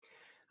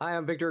Hi,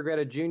 I'm Victor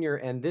Agreda Jr.,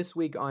 and this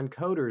week on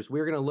Coders,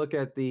 we're going to look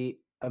at the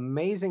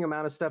amazing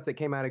amount of stuff that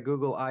came out of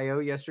Google I/O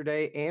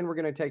yesterday, and we're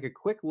going to take a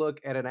quick look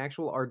at an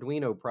actual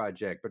Arduino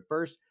project. But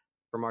first,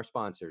 from our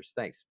sponsors.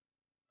 Thanks.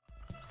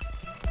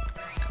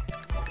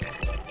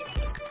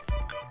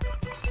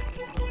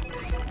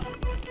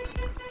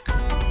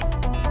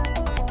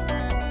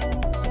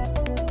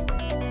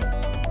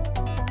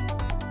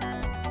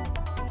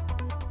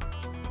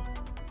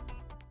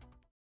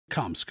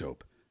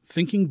 CommScope,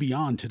 thinking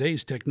beyond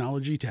today's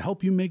technology to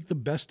help you make the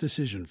best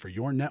decision for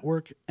your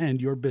network and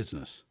your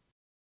business.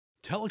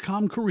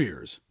 Telecom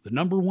Careers, the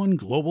 #1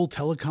 global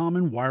telecom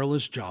and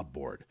wireless job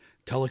board,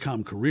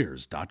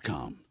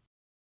 telecomcareers.com.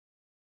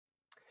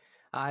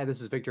 Hi, this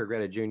is Victor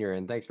Agreda Jr.,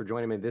 and thanks for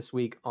joining me this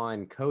week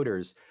on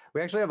Coders.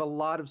 We actually have a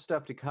lot of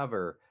stuff to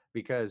cover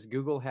because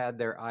Google had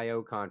their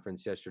I/O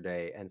conference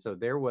yesterday, and so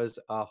there was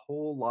a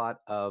whole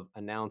lot of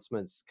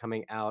announcements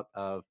coming out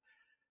of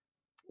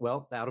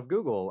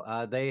Google.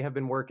 They have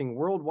been working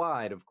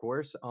worldwide, of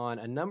course, on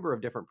a number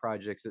of different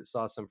projects that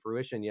saw some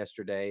fruition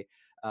yesterday.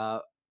 Uh,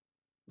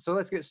 so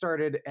let's get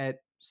started at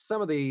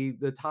some of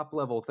the top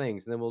level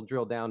things, and then we'll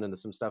drill down into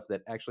some stuff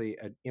that actually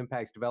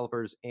impacts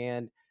developers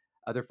and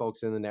other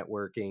folks in the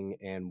networking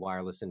and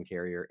wireless and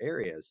carrier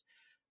areas.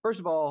 First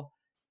of all,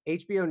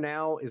 HBO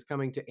Now is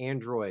coming to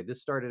Android.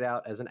 This started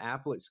out as an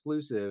Apple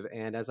exclusive,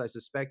 and as I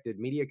suspected,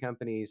 media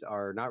companies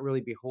are not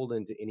really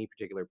beholden to any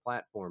particular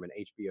platform, and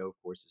HBO, of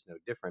course, is no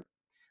different.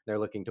 They're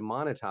looking to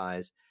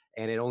monetize,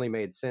 and it only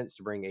made sense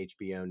to bring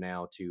HBO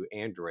Now to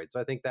Android. So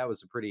I think that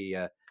was a pretty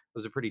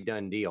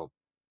done deal.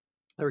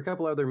 There were a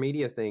couple other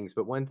media things,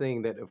 but one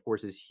thing that, of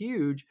course, is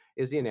huge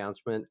is the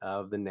announcement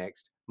of the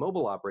next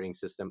mobile operating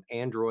system,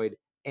 Android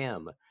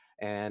M.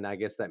 And I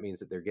guess that means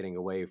that they're getting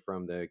away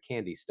from the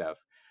candy stuff.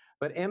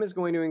 But M is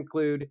going to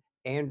include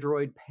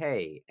Android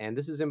Pay. And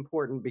this is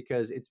important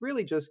because it's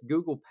really just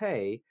Google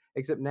Pay,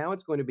 except now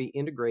it's going to be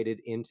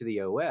integrated into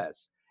the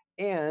OS.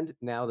 And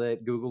now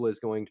that Google is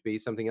going to be,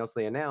 something else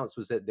they announced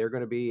was that they're going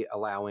to be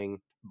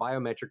allowing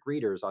biometric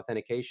readers,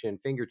 authentication,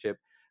 fingertip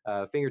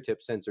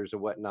sensors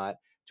and whatnot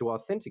to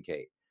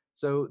authenticate.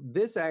 So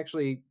this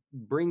actually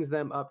brings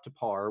them up to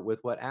par with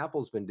what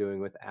Apple's been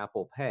doing with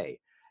Apple Pay.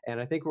 And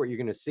I think what you're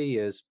going to see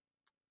is,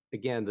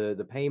 again,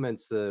 the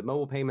payments, the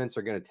mobile payments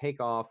are going to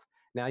take off.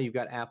 Now you've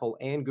got Apple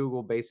and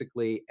Google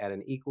basically at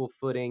an equal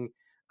footing.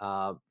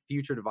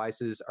 Future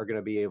devices are going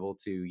to be able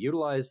to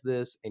utilize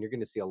this, and you're going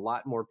to see a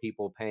lot more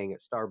people paying at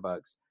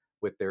Starbucks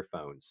with their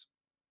phones.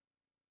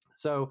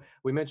 So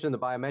we mentioned the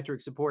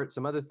biometric support.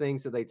 Some other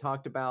things that they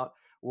talked about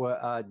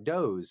were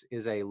DOES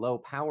is a low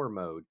power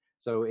mode.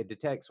 So it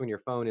detects when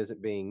your phone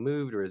isn't being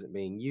moved or isn't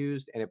being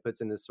used, and it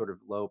puts in this sort of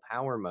low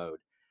power mode.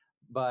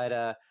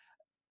 But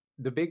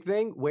the big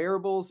thing,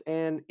 wearables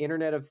and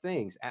Internet of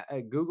Things.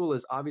 Google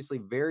is obviously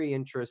very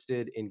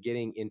interested in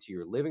getting into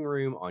your living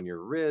room, on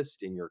your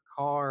wrist, in your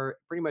car,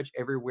 pretty much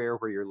everywhere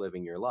where you're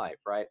living your life,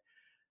 right?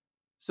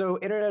 So,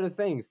 Internet of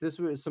Things, this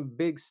was some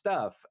big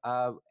stuff.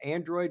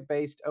 Android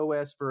based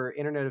OS for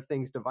Internet of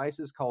Things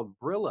devices called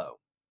Brillo.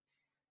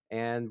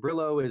 And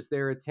Brillo is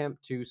their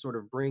attempt to sort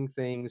of bring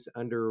things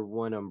under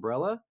one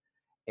umbrella,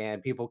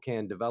 and people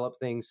can develop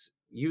things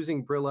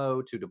using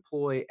Brillo to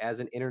deploy as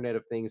an Internet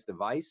of Things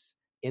device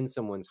in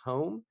someone's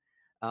home.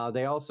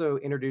 They also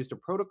introduced a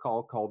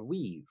protocol called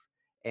Weave,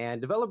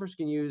 and developers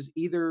can use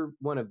either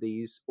one of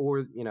these,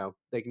 or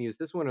they can use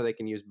this one, or they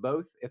can use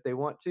both if they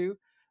want to.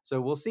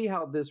 So we'll see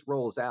how this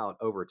rolls out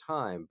over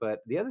time. But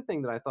the other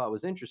thing that I thought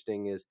was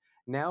interesting is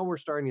now we're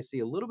starting to see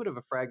a little bit of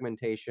a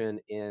fragmentation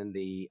in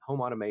the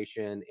home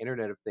automation,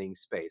 Internet of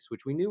Things space,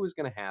 which we knew was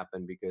going to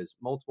happen because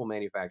multiple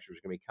manufacturers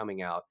are going to be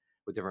coming out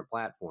with different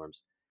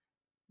platforms.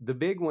 The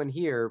big one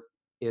here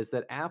is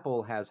that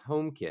Apple has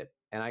HomeKit,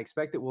 and I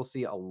expect that we'll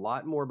see a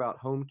lot more about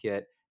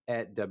HomeKit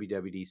at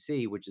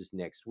WWDC, which is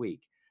next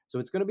week. So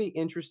it's going to be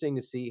interesting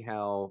to see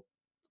how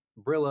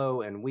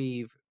Brillo and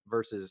Weave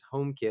versus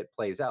HomeKit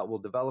plays out. Will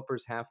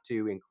developers have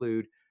to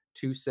include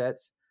two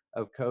sets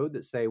of code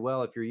that say,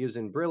 well, if you're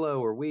using Brillo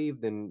or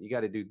Weave, then you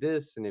got to do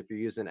this, and if you're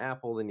using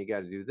Apple, then you got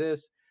to do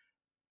this?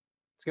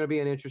 It's going to be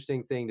an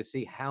interesting thing to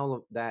see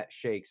how that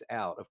shakes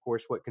out. Of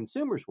course, what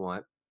consumers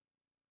want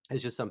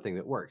is just something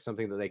that works,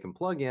 something that they can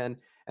plug in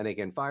and they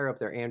can fire up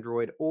their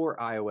Android or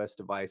iOS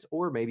device,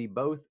 or maybe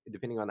both,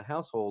 depending on the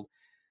household,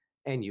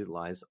 and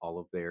utilize all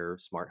of their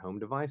smart home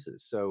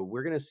devices. So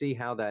we're going to see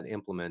how that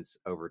implements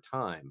over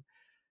time.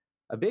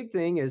 A big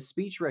thing is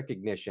speech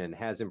recognition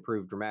has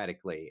improved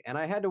dramatically. And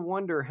I had to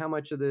wonder how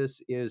much of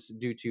this is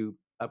due to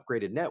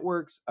upgraded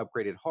networks,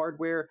 upgraded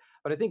hardware.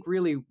 But I think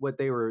really what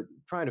they were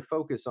trying to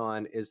focus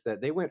on is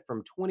that they went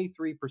from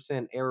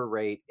 23% error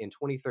rate in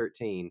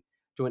 2013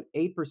 to an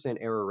 8%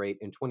 error rate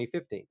in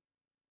 2015.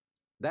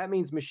 That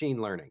means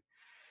machine learning.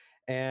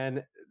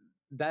 And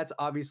that's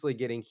obviously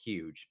getting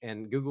huge.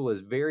 And Google is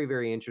very,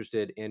 very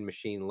interested in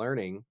machine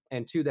learning.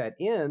 And to that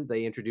end,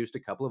 they introduced a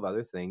couple of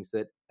other things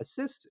that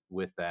assist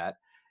with that.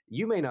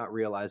 You may not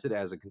realize it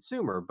as a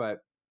consumer, but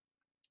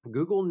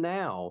Google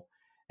Now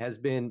has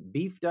been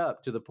beefed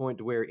up to the point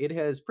to where it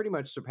has pretty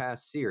much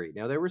surpassed Siri.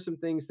 Now, there were some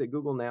things that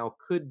Google now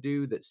could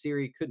do that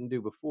Siri couldn't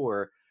do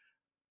before,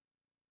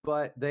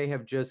 but they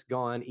have just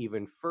gone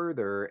even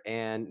further.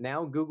 And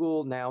now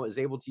Google now is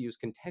able to use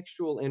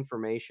contextual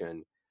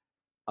information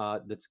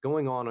that's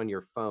going on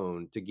your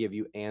phone to give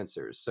you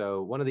answers.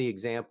 So one of the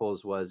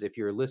examples was if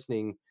you're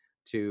listening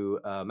to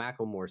a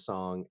Macklemore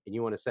song and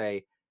you want to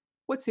say,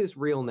 "What's his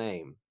real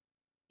name?"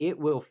 It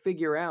will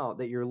figure out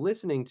that you're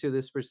listening to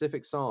this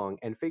specific song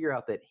and figure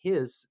out that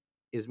his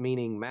is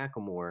meaning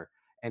Macklemore,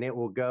 and it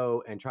will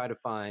go and try to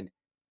find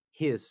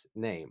his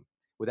name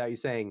without you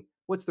saying,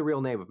 "What's the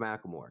real name of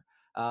Macklemore?"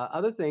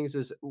 Other things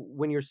is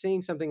when you're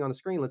seeing something on the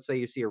screen, let's say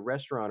you see a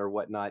restaurant or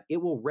whatnot, it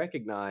will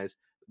recognize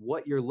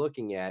what you're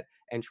looking at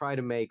and try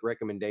to make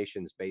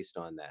recommendations based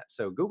on that.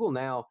 So Google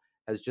now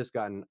has just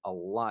gotten a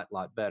lot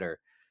better.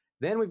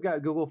 Then we've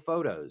got Google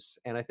Photos.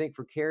 And I think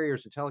for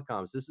carriers and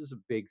telecoms, this is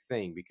a big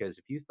thing because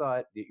if you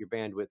thought that your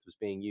bandwidth was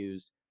being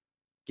used,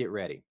 get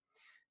ready.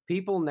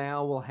 People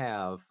now will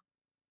have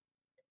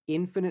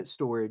infinite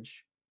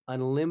storage,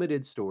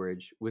 unlimited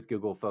storage with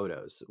Google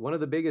Photos. One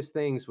of the biggest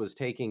things was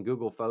taking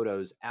Google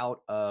Photos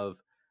out of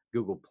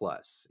Google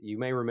Plus. You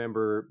may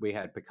remember we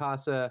had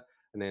Picasa,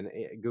 and then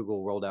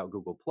Google rolled out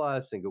Google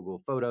Plus, and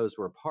Google Photos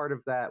were a part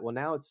of that. Well,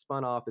 now it's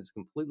spun off. It's a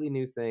completely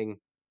new thing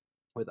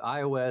with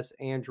iOS,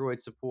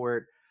 Android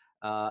support.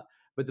 Uh,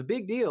 but the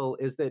big deal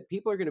is that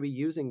people are going to be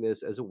using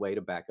this as a way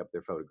to back up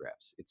their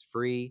photographs. It's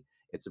free.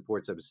 It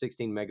supports up to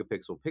 16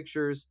 megapixel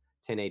pictures,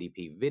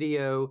 1080p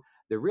video.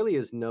 There really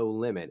is no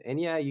limit. And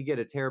yeah, you get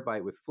a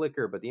terabyte with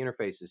Flickr, but the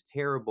interface is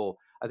terrible.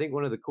 I think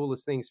one of the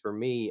coolest things for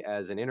me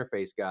as an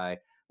interface guy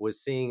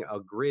was seeing a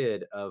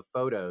grid of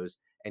photos,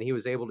 and he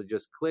was able to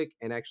just click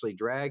and actually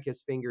drag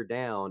his finger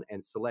down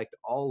and select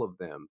all of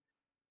them.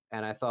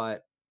 And I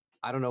thought,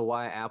 I don't know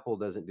why Apple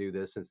doesn't do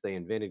this since they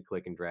invented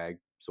click and drag,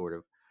 sort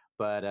of.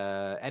 But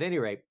at any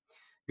rate,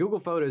 Google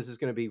Photos is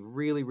going to be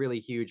really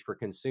huge for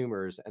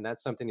consumers, and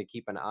that's something to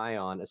keep an eye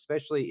on,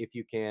 especially if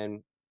you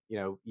can,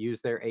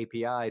 use their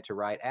API to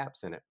write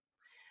apps in it.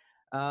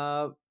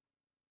 Uh,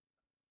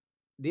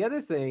 the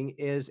other thing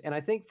is, and I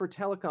think for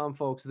telecom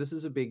folks, this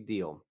is a big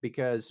deal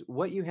because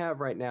what you have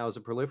right now is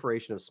a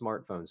proliferation of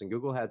smartphones, and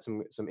Google had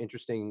some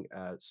interesting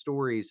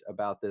stories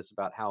about this,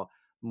 about how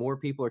more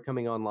people are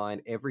coming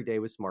online every day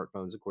with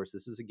smartphones. Of course,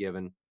 this is a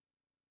given,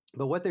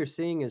 but what they're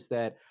seeing is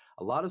that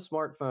a lot of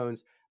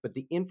smartphones, but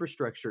the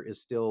infrastructure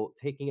is still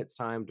taking its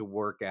time to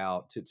work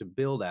out, to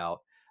build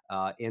out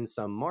in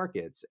some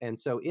markets. And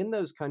so in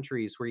those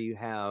countries where you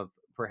have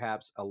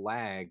perhaps a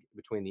lag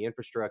between the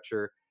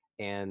infrastructure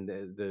and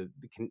the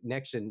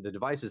connection, the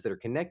devices that are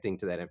connecting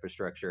to that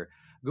infrastructure,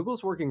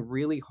 Google's working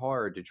really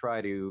hard to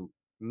try to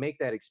make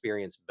that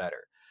experience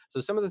better. So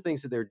some of the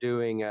things that they're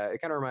doing,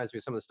 it kind of reminds me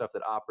of some of the stuff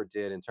that Opera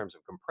did in terms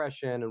of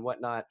compression and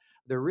whatnot.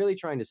 They're really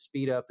trying to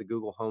speed up the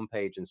Google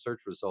homepage and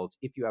search results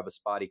if you have a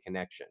spotty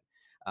connection.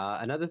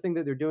 Another thing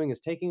that they're doing is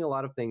taking a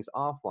lot of things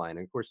offline. And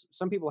of course,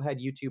 some people had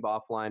YouTube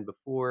offline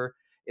before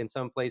in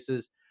some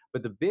places,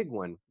 but the big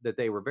one that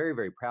they were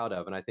very proud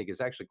of, and I think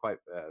is actually quite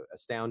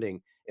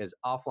astounding, is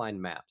offline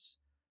maps.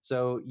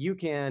 So you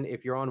can,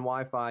 if you're on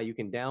Wi-Fi, you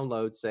can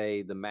download,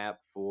 say, the map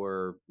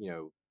for,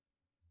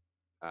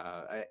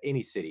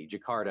 any city,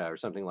 Jakarta or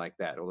something like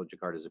that, although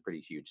Jakarta is a pretty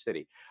huge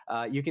city.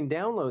 You can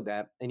download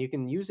that and you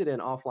can use it in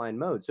offline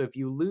mode. So if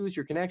you lose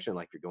your connection,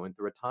 like you're going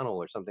through a tunnel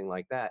or something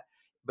like that,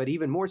 but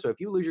even more so, if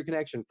you lose your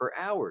connection for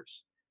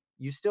hours,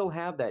 you still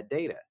have that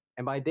data.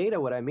 And by data,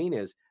 what I mean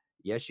is,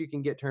 yes, you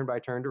can get turn by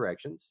turn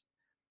directions.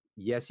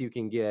 Yes, you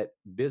can get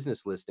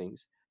business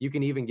listings. You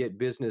can even get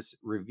business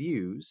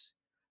reviews.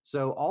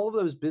 So all of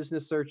those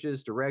business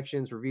searches,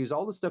 directions, reviews,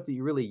 all the stuff that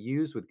you really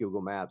use with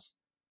Google Maps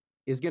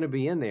is going to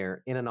be in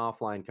there in an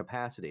offline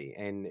capacity.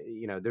 And,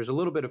 there's a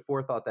little bit of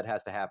forethought that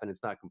has to happen.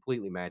 It's not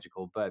completely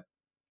magical, but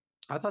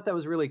I thought that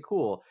was really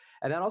cool.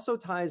 And that also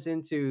ties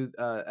into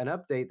an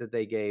update that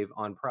they gave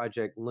on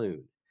Project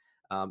Loon.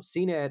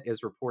 CNET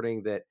is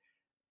reporting that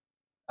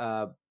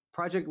uh,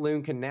 Project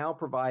Loon can now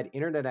provide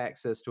internet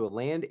access to a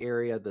land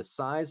area the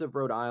size of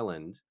Rhode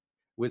Island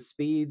with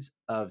speeds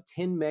of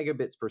 10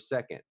 megabits per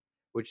second,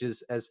 which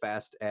is as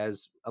fast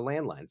as a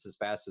landline. It's as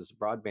fast as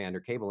broadband or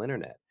cable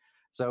internet.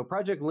 So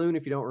Project Loon,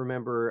 if you don't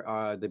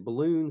remember, the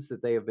balloons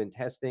that they have been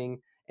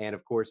testing, and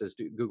of course, as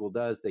Google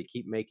does, they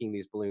keep making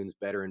these balloons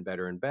better and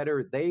better and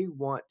better. They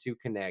want to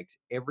connect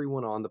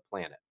everyone on the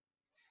planet.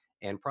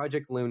 And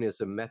Project Loon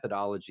is a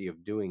methodology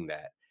of doing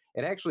that.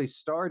 It actually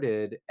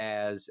started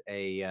as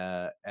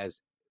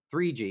as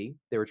 3G.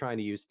 They were trying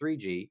to use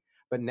 3G,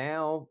 but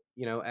now,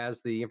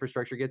 as the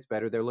infrastructure gets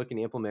better, they're looking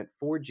to implement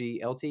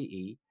 4G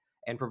LTE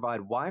and provide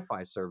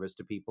Wi-Fi service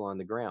to people on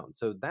the ground.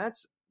 So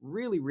that's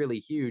really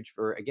huge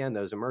for, again,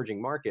 those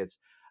emerging markets.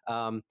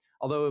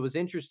 Although it was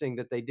interesting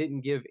that they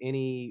didn't give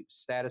any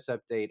status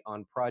update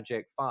on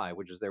Project Fi,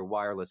 which is their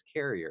wireless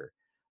carrier.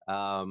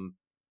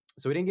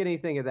 So we didn't get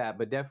anything of that,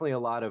 but definitely a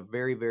lot of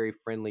very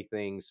friendly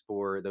things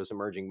for those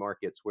emerging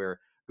markets where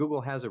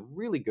Google has a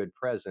really good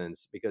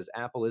presence because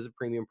Apple is a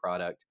premium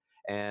product.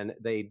 And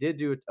they did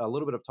do a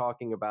little bit of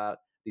talking about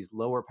these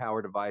lower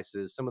power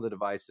devices, some of the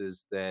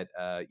devices that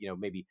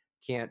maybe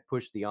can't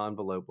push the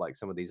envelope like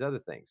some of these other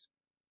things.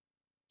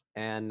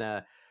 And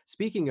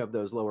speaking of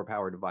those lower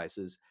power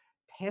devices,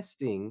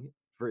 testing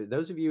for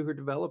those of you who are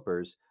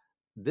developers,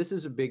 this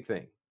is a big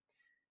thing.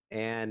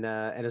 And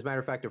as a matter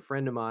of fact, a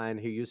friend of mine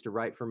who used to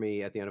write for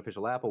me at the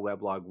Unofficial Apple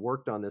weblog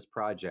worked on this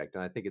project,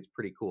 and I think it's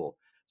pretty cool.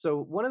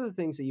 So one of the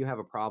things that you have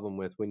a problem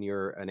with when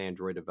you're an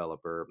Android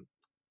developer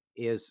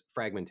is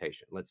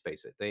fragmentation. Let's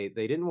face it. They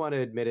didn't want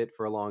to admit it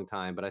for a long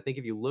time, but I think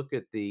if you look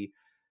at the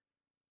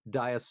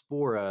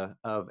diaspora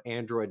of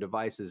Android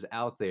devices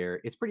out there,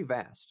 it's pretty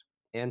vast.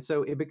 And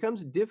so it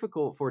becomes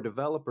difficult for a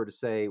developer to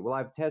say, well,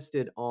 I've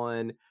tested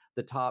on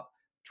the top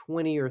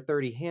 20 or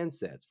 30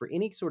 handsets. For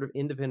any sort of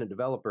independent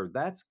developer,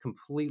 that's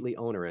completely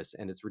onerous.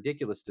 And it's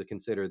ridiculous to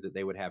consider that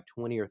they would have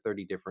 20 or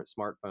 30 different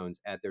smartphones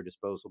at their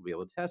disposal to be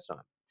able to test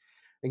on.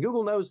 And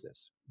Google knows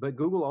this, but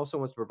Google also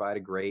wants to provide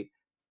a great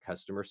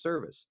customer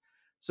service.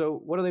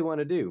 So what do they want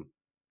to do?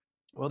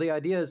 Well, the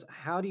idea is,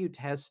 how do you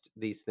test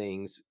these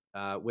things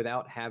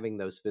without having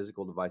those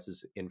physical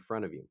devices in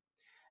front of you?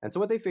 And so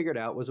what they figured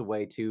out was a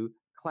way to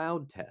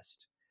cloud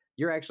test.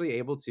 You're actually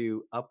able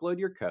to upload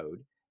your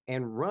code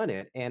and run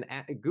it, and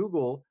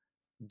Google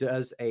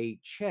does a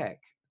check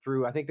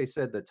through, I think they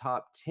said, the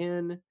top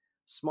 10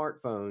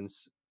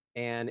 smartphones,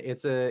 and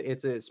it's a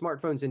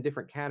smartphones in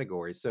different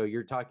categories. So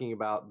you're talking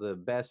about the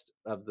best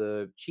of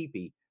the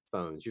cheapy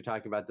phones, you're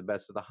talking about the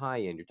best of the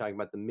high end, you're talking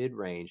about the mid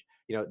range.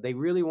 They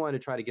really want to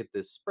try to get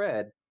this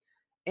spread,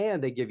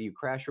 and they give you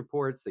crash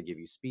reports, they give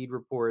you speed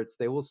reports,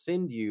 they will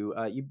send you,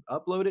 you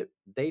upload it,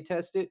 they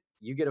test it,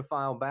 you get a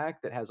file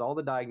back that has all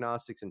the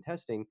diagnostics and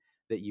testing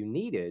that you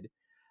needed.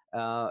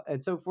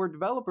 And so for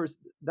developers,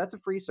 that's a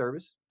free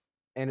service,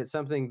 and it's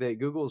something that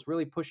Google is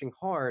really pushing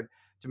hard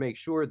to make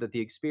sure that the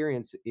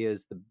experience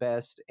is the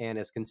best and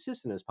as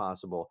consistent as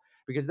possible,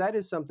 because that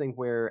is something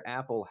where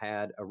Apple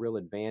had a real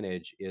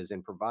advantage, is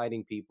in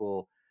providing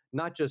people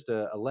not just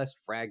a less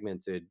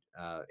fragmented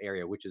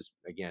area, which is,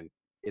 again,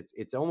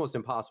 it's almost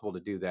impossible to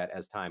do that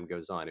as time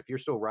goes on. If you're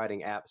still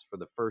writing apps for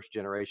the first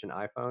generation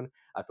iPhone,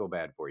 I feel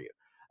bad for you.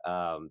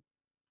 Um,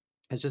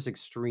 it's just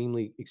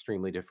extremely,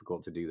 extremely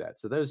difficult to do that.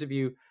 So those of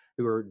you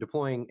who are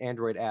deploying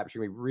Android apps,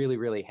 you're going to be really,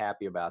 really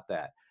happy about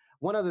that.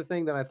 One other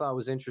thing that I thought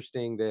was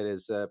interesting that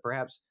is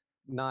perhaps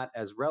not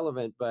as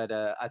relevant, but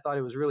I thought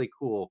it was really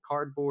cool.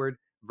 Cardboard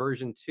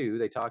version 2,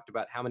 they talked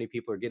about how many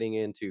people are getting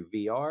into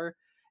VR,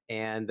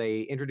 and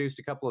they introduced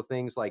a couple of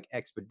things like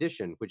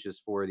Expedition, which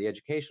is for the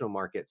educational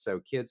market.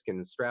 So kids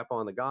can strap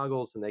on the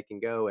goggles and they can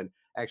go and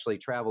actually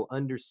travel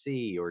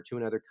undersea or to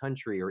another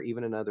country or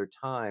even another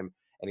time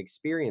and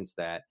experience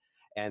that.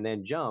 And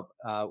then Jump,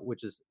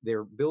 which is,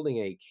 they're building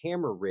a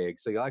camera rig,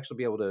 so you'll actually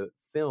be able to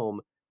film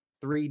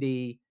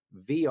 3D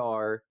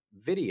VR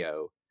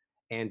video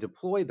and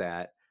deploy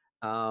that.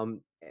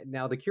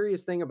 Now, the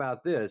curious thing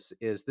about this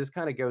is this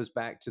kind of goes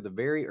back to the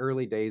very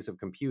early days of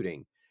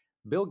computing.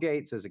 Bill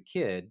Gates, as a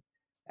kid,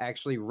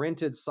 actually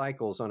rented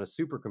cycles on a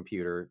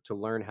supercomputer to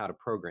learn how to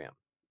program.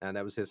 And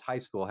that was his high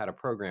school had a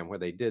program where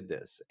they did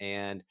this.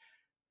 And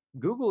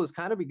Google is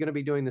kind of going to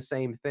be doing the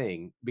same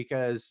thing,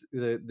 because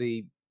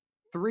the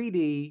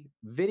 3D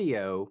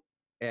video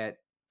at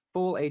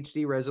full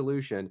HD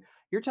resolution,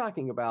 you're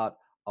talking about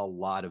a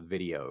lot of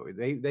video.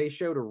 They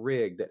showed a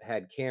rig that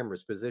had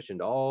cameras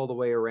positioned all the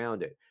way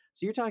around it.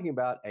 So you're talking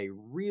about a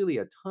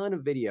ton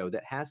of video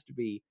that has to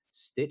be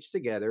stitched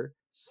together,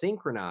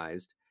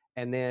 synchronized,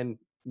 and then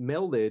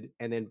melded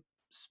and then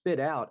spit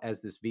out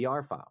as this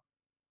VR file.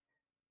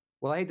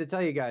 Well, I hate to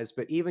tell you guys,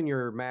 but even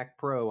your Mac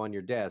Pro on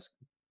your desk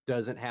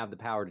doesn't have the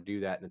power to do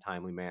that in a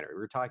timely manner.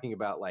 We're talking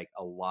about like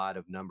a lot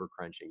of number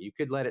crunching. You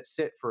could let it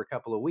sit for a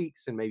couple of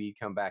weeks and maybe you'd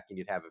come back and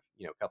you'd have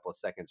a couple of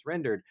seconds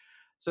rendered.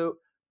 So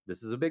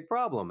this is a big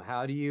problem.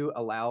 How do you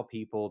allow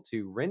people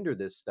to render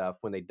this stuff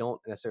when they don't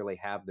necessarily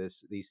have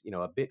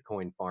a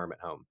Bitcoin farm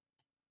at home?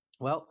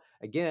 Well,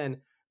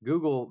 again,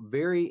 Google,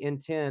 very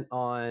intent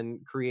on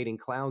creating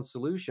cloud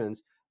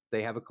solutions.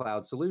 They have a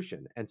cloud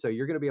solution. And so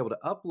you're going to be able to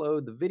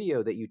upload the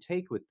video that you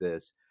take with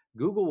this.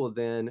 Google will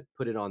then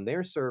put it on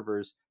their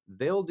servers.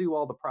 They'll do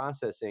all the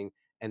processing,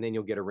 and then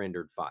you'll get a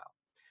rendered file.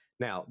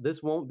 Now,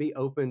 this won't be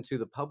open to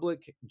the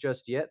public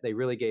just yet. They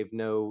really gave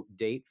no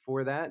date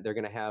for that. They're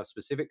going to have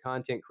specific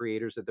content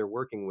creators that they're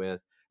working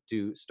with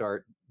to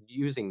start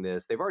using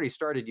this. They've already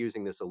started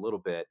using this a little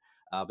bit,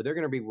 but they're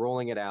going to be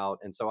rolling it out.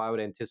 And so I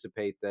would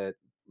anticipate that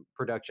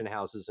production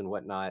houses and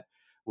whatnot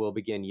will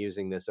begin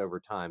using this over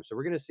time. So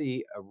we're going to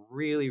see a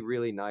really,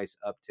 really nice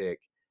uptick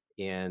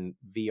in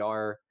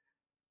VR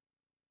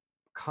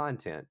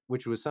content,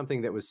 which was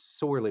something that was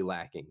sorely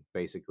lacking,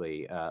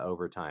 basically,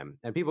 over time.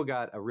 And people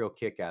got a real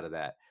kick out of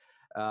that.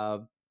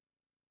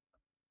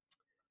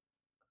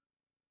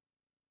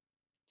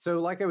 So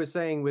like I was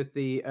saying, with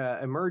the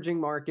emerging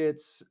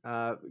markets,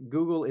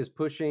 Google is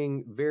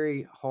pushing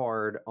very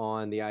hard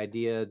on the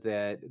idea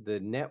that the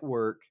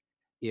network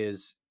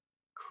is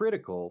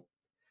critical,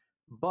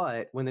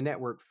 but when the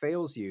network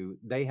fails you,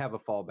 they have a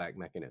fallback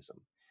mechanism.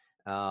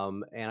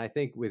 And I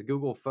think with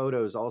Google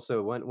Photos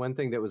also, one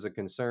thing that was a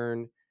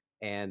concern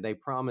and they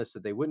promised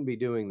that they wouldn't be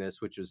doing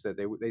this, which is that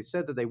they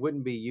said that they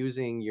wouldn't be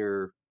using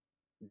your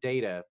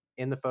data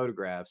in the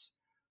photographs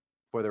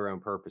for their own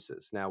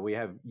purposes. Now we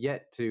have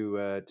yet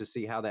to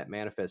see how that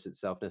manifests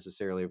itself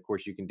necessarily. Of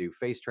course, you can do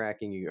face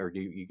tracking,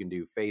 you can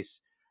do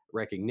face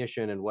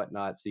recognition and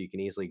whatnot, so you can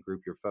easily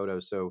group your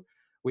photos. So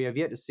we have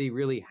yet to see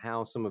really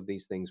how some of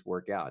these things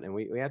work out, and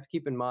we have to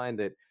keep in mind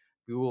that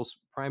Google's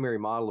primary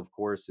model, of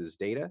course, is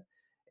data.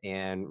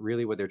 And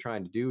really, what they're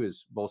trying to do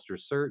is bolster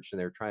search, and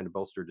they're trying to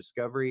bolster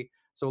discovery.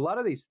 So a lot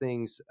of these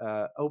things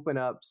open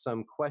up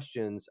some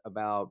questions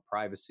about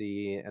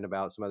privacy and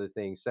about some other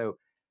things. So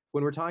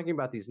when we're talking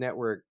about these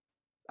network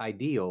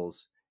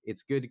ideals,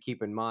 it's good to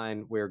keep in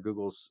mind where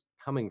Google's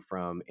coming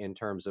from in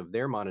terms of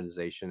their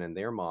monetization and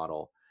their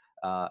model.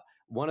 Uh,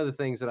 One of the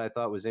things that I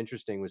thought was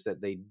interesting was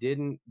that they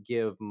didn't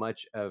give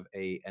much of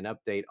an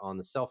update on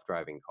the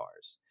self-driving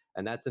cars.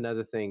 And that's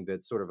another thing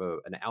that's sort of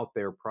an out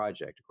there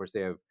project. Of course,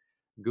 they have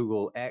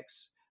Google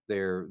X,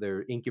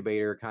 their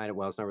incubator kind of,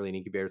 well, it's not really an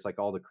incubator, it's like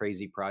all the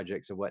crazy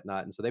projects and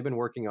whatnot. And so they've been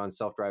working on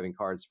self-driving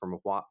cars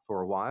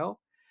for a while,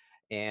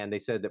 and they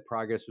said that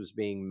progress was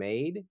being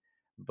made,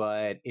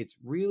 but it's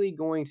really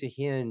going to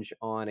hinge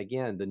on,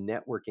 again, the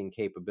networking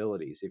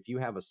capabilities. If you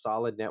have a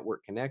solid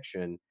network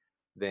connection,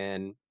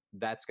 then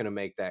that's going to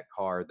make that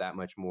car that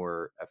much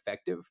more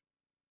effective.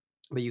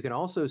 But you can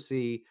also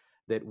see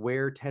that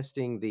where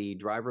testing the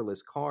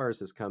driverless cars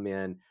has come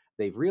in,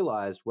 they've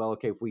realized, well,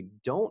 okay, if we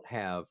don't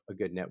have a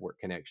good network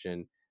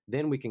connection,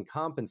 then we can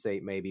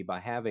compensate maybe by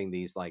having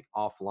these like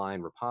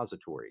offline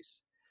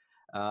repositories.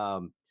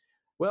 Um,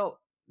 well,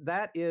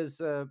 that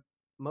is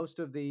most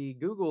of the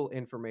Google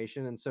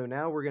information, and so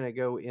now we're going to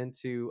go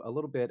into a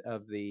little bit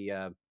of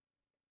we're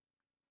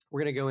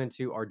going to go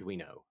into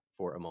Arduino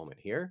for a moment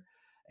here.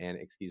 And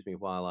excuse me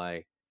while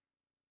I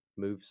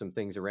move some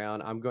things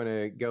around. I'm going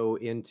to go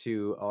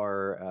into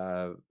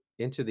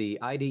into the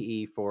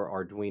IDE for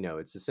Arduino.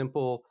 It's a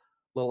simple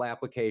little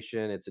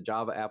application. It's a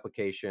Java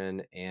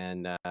application,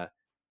 and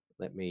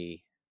let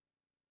me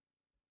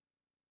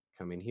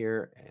come in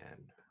here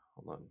and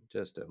hold on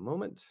just a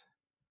moment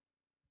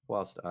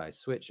whilst I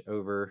switch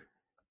over.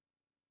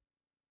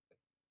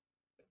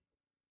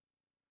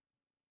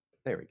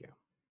 There we go.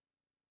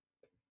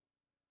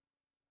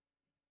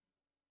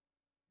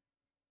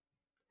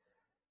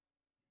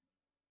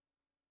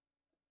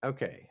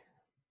 Okay.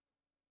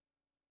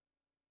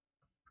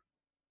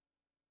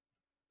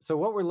 So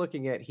what we're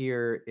looking at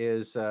here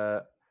is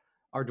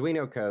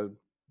Arduino code.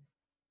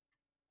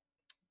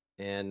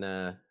 And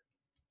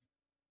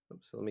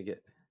oops, let me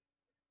get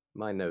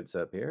my notes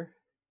up here.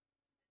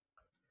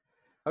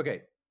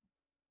 Okay.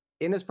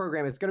 In this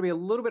program, it's going to be a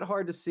little bit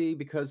hard to see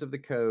because of the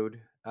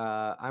code.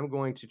 I'm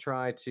going to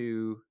try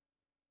to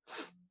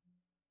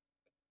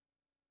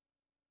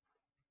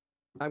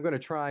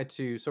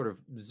sort of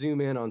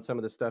zoom in on some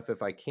of the stuff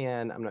if I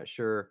can. I'm not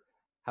sure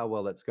how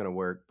well that's going to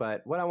work.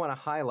 But what I want to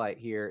highlight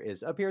here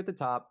is up here at the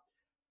top,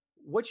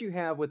 what you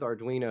have with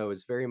Arduino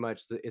is very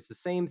much it's the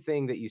same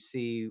thing that you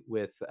see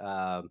with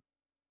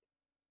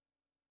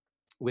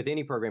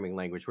any programming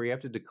language where you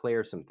have to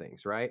declare some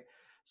things, right?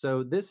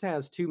 So this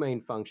has two main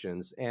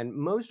functions, and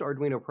most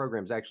Arduino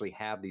programs actually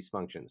have these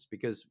functions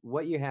because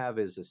what you have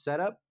is a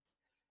setup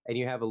and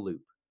you have a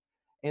loop.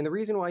 And the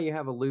reason why you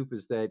have a loop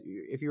is that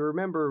if you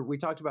remember, we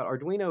talked about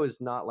Arduino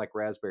is not like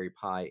Raspberry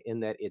Pi in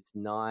that it's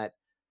not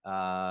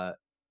a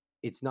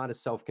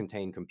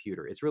self-contained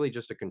computer. It's really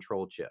just a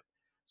control chip.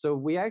 So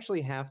we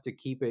actually have to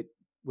keep it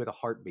with a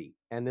heartbeat,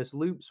 and this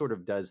loop sort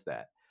of does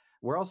that.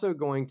 We're also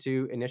going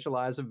to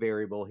initialize a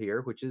variable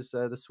here, which is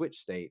the switch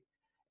state,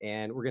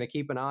 and we're going to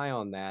keep an eye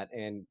on that,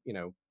 and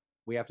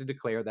we have to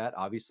declare that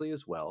obviously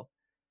as well.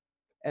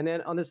 And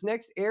then on this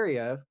next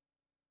area,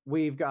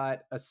 we've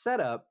got a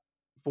setup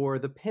for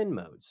the pin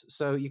modes.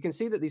 So you can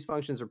see that these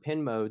functions are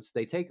pin modes.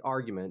 They take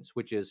arguments,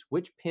 which is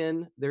which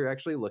pin they're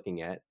actually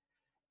looking at,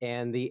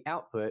 and the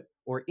output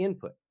or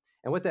input.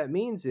 And what that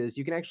means is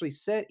you can actually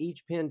set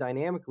each pin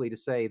dynamically to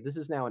say this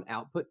is now an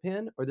output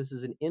pin or this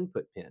is an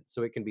input pin.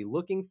 So it can be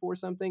looking for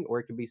something or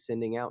it can be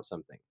sending out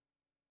something.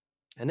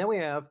 And then we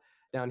have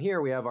down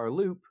here, we have our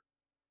loop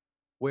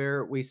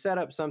where we set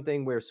up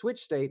something where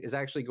switch state is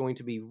actually going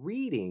to be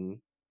reading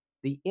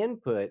the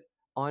input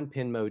on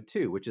pin mode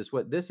 2, which is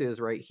what this is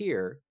right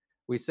here.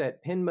 We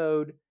set pin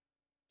mode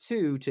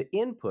 2 to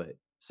input.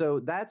 So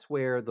that's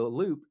where the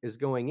loop is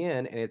going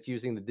in, and it's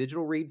using the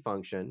digital read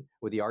function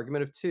with the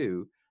argument of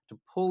 2 to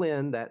pull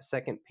in that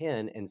second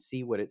pin and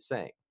see what it's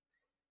saying.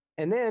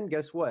 And then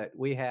guess what?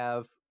 We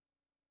have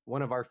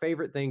one of our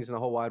favorite things in the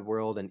whole wide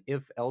world, an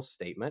if-else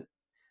statement.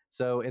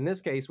 So in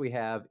this case, we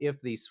have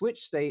if the switch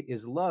state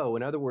is low,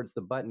 in other words,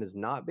 the button is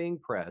not being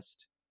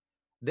pressed,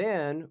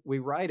 then we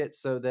write it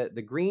so that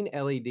the green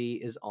LED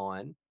is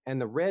on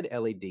and the red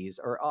LEDs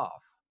are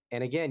off.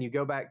 And again, you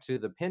go back to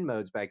the pin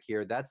modes back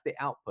here, that's the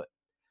output.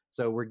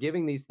 So we're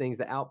giving these things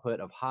the output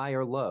of high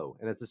or low,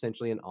 and it's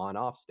essentially an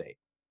on-off state.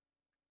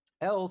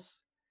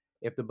 Else,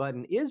 if the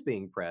button is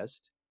being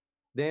pressed,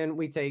 then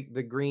we take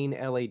the green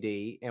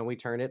LED and we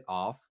turn it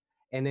off,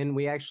 and then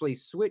we actually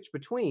switch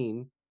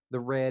between the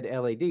red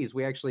LEDs.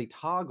 We actually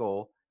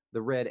toggle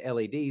the red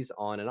LEDs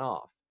on and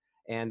off.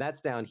 And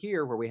that's down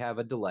here where we have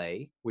a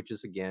delay, which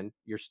is again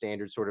your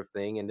standard sort of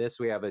thing. In this,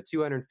 we have a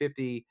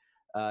 250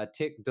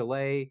 tick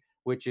delay,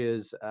 which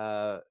is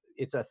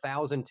it's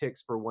 1,000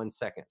 ticks for 1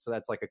 second. So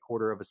that's like a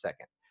quarter of a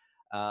second.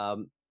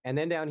 And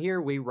then down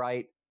here, we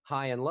write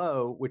high and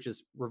low, which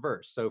is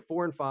reverse. So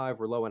 4 and 5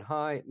 were low and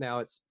high. Now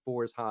it's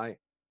 4 is high,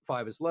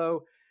 5 is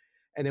low.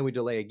 And then we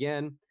delay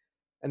again.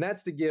 And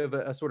that's to give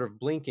a sort of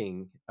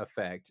blinking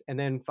effect. And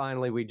then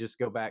finally, we just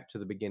go back to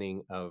the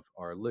beginning of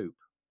our loop.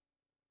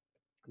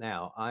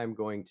 Now I'm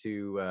going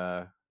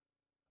to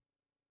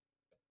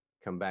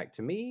come back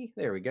to me.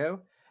 There we go.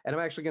 And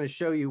I'm actually going to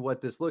show you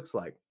what this looks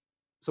like.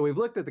 So we've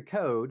looked at the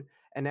code,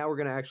 and now we're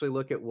going to actually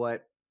look at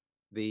what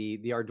the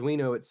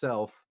Arduino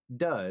itself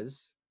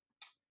does.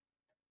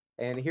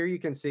 And here you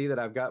can see that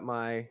I've got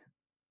my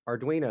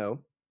Arduino,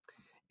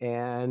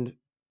 and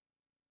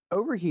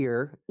over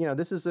here,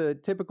 this is a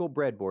typical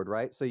breadboard,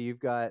 right? So you've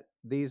got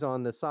these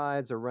on the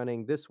sides are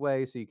running this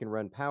way so you can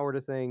run power to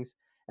things.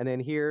 And then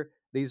here,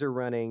 these are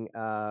running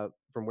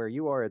from where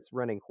you are, it's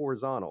running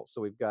horizontal.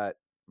 So we've got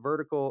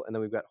vertical and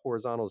then we've got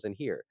horizontals in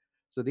here.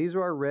 So these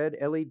are our red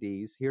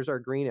LEDs. Here's our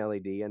green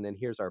LED, and then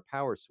here's our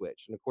power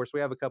switch. And of course,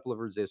 we have a couple of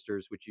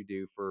resistors, which you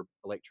do for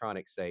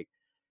electronics sake.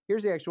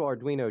 Here's the actual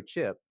Arduino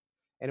chip.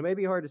 And it may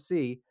be hard to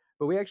see,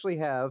 but we actually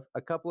have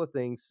a couple of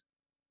things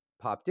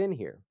popped in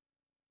here.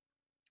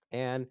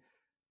 And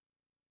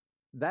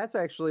that's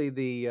actually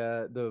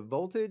the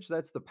voltage,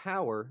 that's the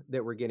power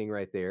that we're getting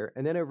right there.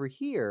 And then over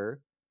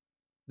here,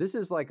 this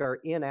is like our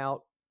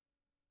in-out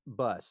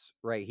bus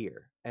right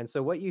here. And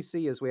so what you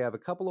see is we have a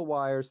couple of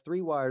wires,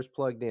 3 wires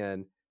plugged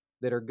in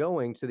that are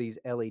going to these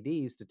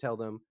LEDs to tell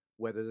them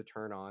whether to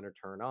turn on or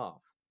turn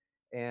off.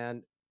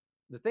 And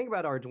the thing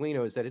about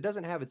Arduino is that it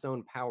doesn't have its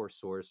own power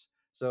source.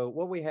 So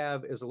what we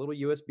have is a little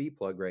USB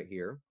plug right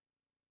here.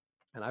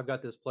 And I've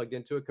got this plugged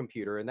into a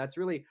computer, and that's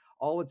really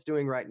all it's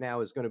doing right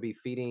now is going to be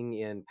feeding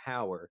in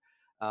power.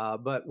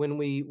 But when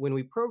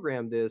we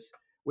program this,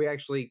 we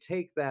actually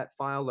take that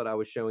file that I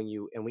was showing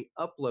you and we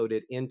upload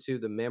it into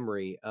the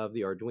memory of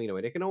the Arduino,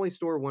 and it can only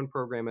store 1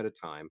 program at a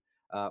time.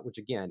 Which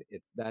again,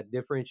 that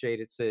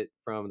differentiates it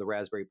from the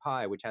Raspberry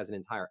Pi, which has an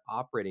entire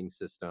operating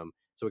system,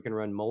 so it can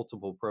run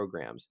multiple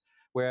programs.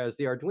 Whereas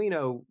the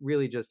Arduino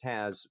really just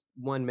has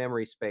 1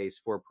 memory space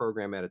for a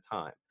program at a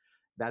time.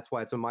 That's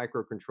why it's a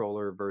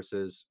microcontroller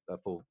versus a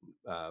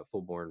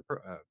full-born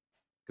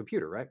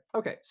computer, right?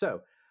 Okay, so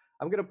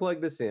I'm going to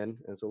plug this in, and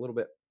it's a little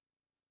bit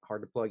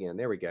hard to plug in.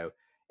 There we go.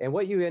 And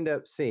what you end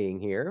up seeing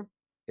here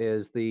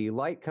is the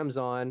light comes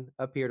on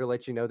up here to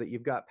let you know that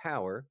you've got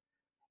power.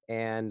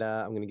 And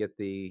I'm going to get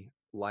the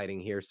lighting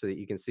here so that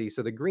you can see.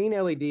 So the green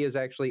LED is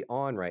actually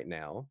on right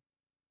now.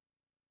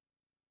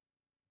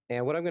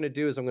 And what I'm going to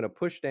do is I'm going to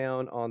push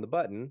down on the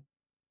button.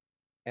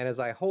 And as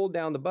I hold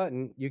down the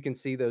button, you can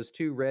see those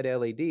 2 red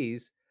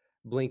LEDs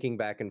blinking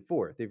back and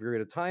forth. If you're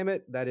going to time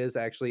it, that is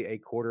actually a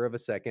quarter of a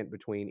second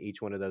between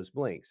each one of those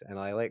blinks. And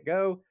I let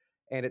go,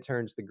 and it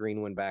turns the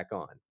green one back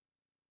on.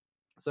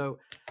 So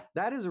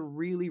that is a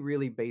really,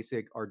 really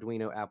basic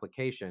Arduino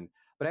application.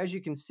 But as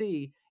you can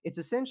see, it's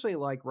essentially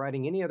like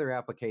writing any other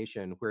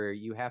application where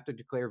you have to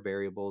declare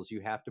variables,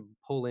 you have to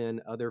pull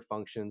in other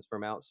functions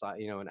from outside,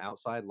 an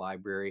outside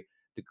library,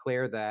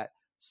 declare that,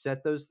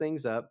 set those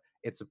things up.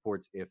 It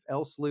supports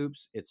if-else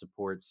loops. It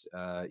supports,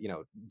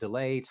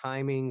 delay,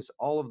 timings,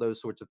 all of those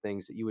sorts of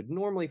things that you would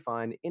normally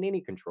find in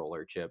any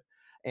controller chip.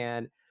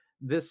 And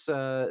this,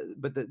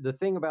 but the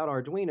thing about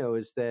Arduino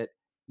is that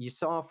you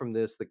saw from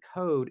this, the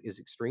code is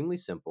extremely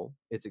simple.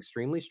 It's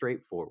extremely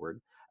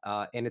straightforward,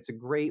 and it's a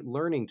great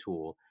learning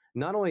tool.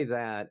 Not only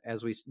that,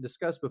 as we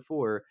discussed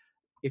before,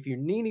 if you're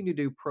needing to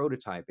do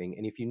prototyping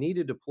and if you need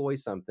to deploy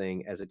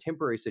something as a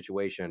temporary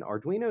situation,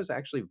 Arduino is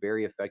actually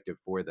very effective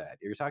for that.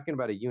 You're talking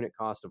about a unit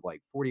cost of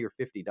like $40 or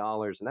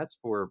 $50, and that's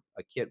for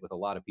a kit with a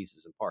lot of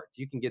pieces and parts.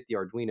 You can get the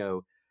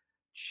Arduino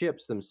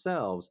chips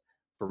themselves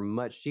for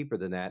much cheaper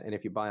than that. And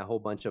if you buy a whole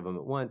bunch of them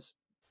at once,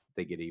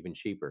 they get even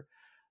cheaper.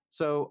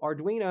 So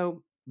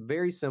Arduino,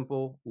 very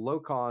simple,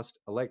 low cost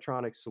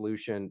electronic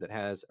solution that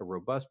has a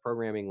robust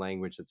programming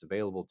language that's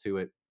available to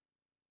it.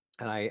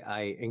 And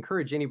I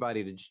encourage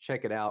anybody to just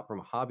check it out from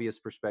a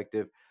hobbyist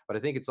perspective, but I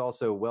think it's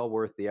also well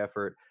worth the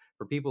effort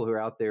for people who are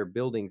out there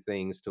building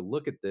things to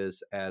look at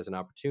this as an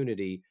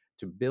opportunity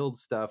to build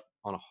stuff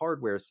on a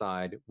hardware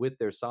side with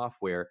their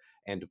software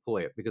and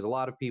deploy it. Because a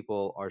lot of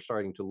people are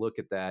starting to look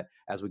at that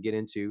as we get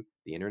into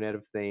the Internet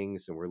of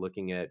Things, and we're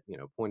looking at,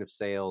 point of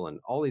sale and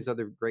all these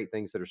other great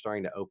things that are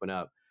starting to open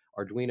up.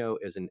 Arduino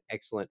is an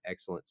excellent,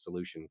 excellent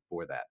solution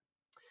for that.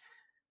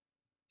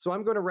 So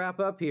I'm going to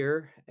wrap up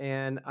here,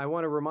 and I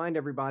want to remind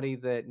everybody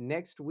that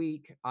next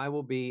week I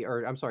will be,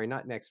 or I'm sorry,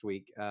 not next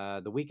week,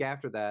 the week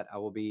after that, I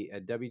will be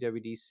at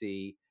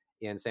WWDC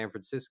in San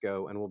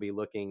Francisco, and we'll be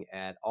looking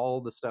at all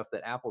the stuff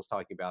that Apple's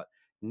talking about.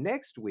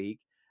 Next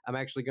week, I'm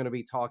actually going to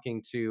be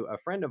talking to a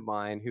friend of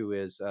mine who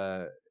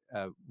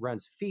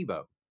runs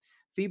Fibo.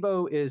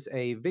 Fibo is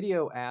a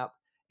video app,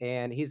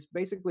 and he's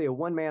basically a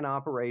one-man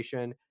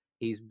operation.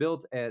 He's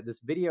built this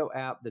video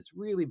app that's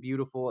really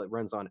beautiful. It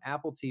runs on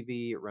Apple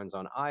TV, it runs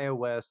on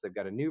iOS. They've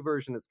got a new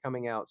version that's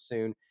coming out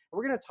soon. And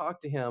we're going to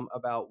talk to him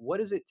about what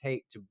does it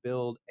take to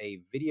build a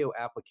video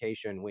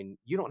application when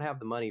you don't have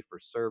the money for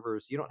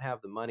servers, you don't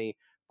have the money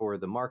for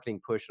the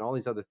marketing push and all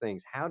these other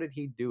things. How did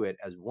he do it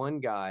as one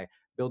guy,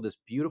 build this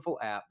beautiful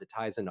app that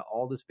ties into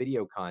all this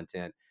video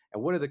content?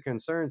 And what are the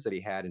concerns that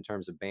he had in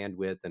terms of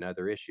bandwidth and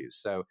other issues?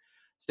 So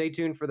stay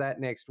tuned for that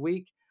next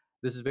week.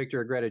 This is Victor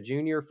Agreda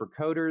Jr. for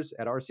Coders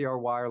at RCR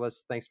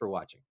Wireless. Thanks for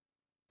watching.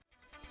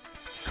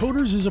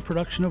 Coders is a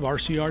production of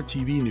RCR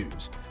TV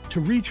News. To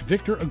reach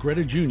Victor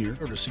Agreda Jr.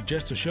 or to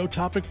suggest a show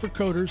topic for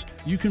Coders,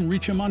 you can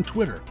reach him on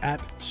Twitter at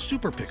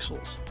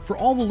Superpixels. For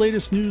all the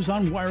latest news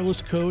on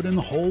wireless code and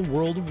the whole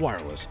world of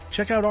wireless,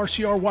 check out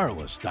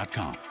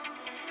rcrwireless.com.